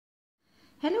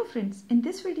Hello friends, in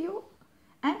this video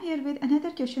I am here with another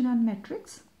question on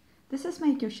matrix. This is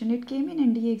my question. It came in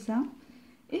NDA exam.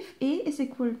 If A is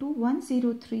equal to 1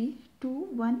 0 3 2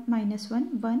 1 minus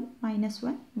 1 1 minus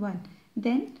 1 1,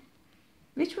 then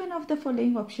which one of the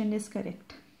following option is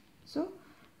correct? So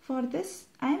for this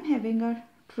I am having a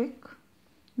trick.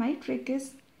 My trick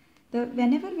is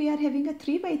whenever we are having a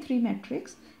 3 by 3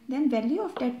 matrix, then value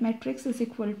of that matrix is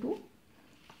equal to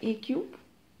A cube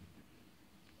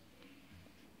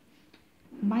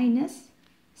minus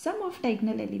sum of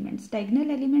diagonal elements. Diagonal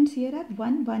elements here are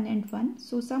 1, 1 and 1.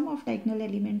 So sum of diagonal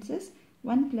elements is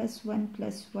 1 plus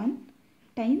 1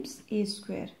 times A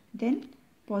square. Then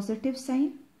positive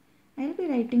sign. I will be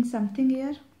writing something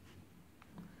here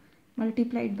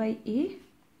multiplied by A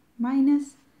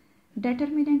minus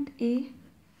determinant A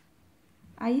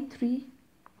I3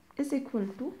 is equal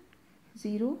to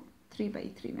 0 3 by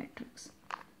 3 matrix.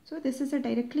 So this is a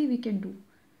directly we can do.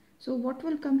 So what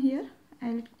will come here?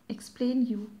 I'll explain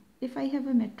you. If I have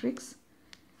a matrix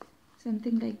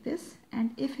something like this,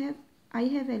 and if I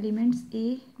have elements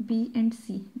A, B and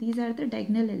C, these are the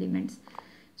diagonal elements.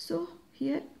 So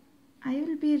here I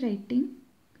will be writing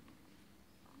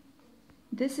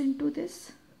this into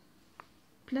this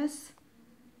plus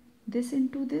this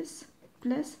into this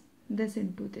plus this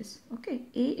into this. Okay,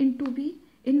 A into B,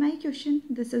 in my question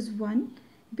this is 1,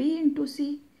 B into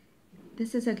C,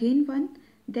 this is again 1,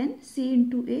 then C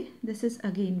into A, this is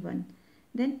again 1,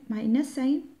 then minus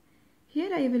sign.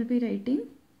 Here I will be writing,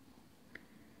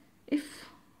 if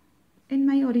in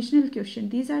my original question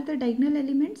these are the diagonal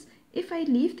elements, if I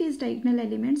leave these diagonal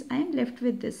elements I am left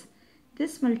with this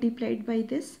multiplied by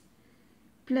this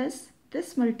plus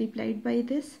this multiplied by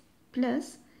this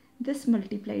plus this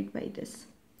multiplied by this.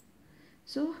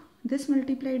 So this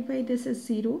multiplied by this is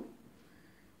 0,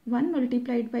 1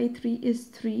 multiplied by 3 is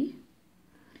 3,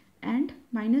 and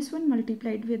minus 1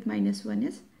 multiplied with minus 1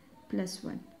 is plus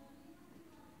 1.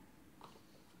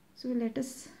 So let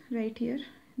us write here,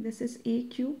 this is A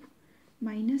cube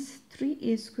minus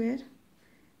 3A square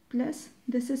plus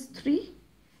this is 3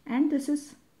 and this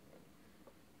is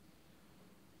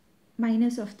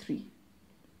minus of 3.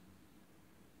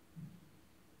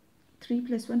 3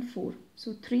 plus 1 4.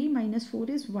 So 3 minus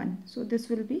 4 is 1. So this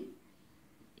will be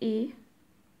A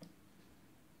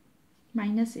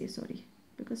minus A, sorry,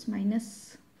 because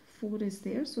minus 4 is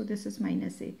there, so this is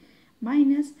minus A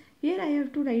minus, here I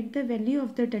have to write the value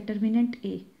of the determinant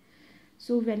A.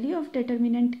 So value of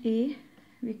determinant A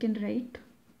we can write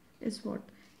is what?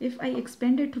 If I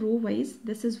expand it row wise,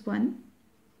 this is 1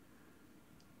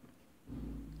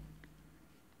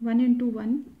 into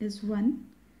 1 is 1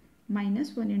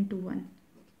 minus 1 into 1,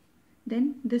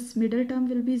 then this middle term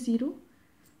will be 0,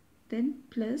 then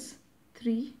plus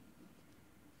 3,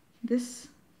 this,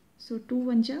 so 2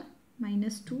 1 ja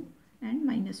minus 2 and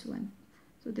minus 1.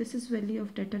 So this is value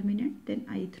of determinant, then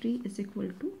I3 is equal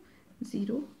to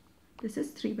 0. This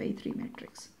is 3 by 3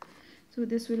 matrix. So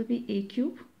this will be A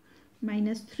cube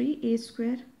minus 3A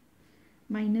square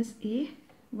minus A,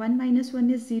 1 minus 1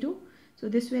 is 0. So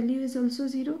this value is also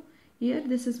 0. Here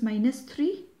this is minus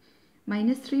 3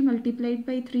 multiplied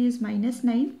by 3 is minus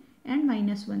 9 and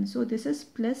minus 1. So this is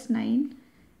plus 9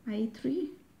 I3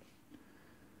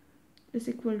 is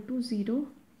equal to 0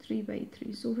 3 by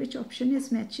 3. So which option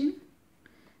is matching?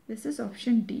 This is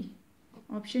option D.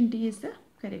 Option D is the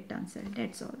correct answer.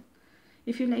 That's all.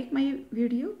 If you like my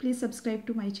video, please subscribe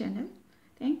to my channel.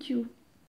 Thank you.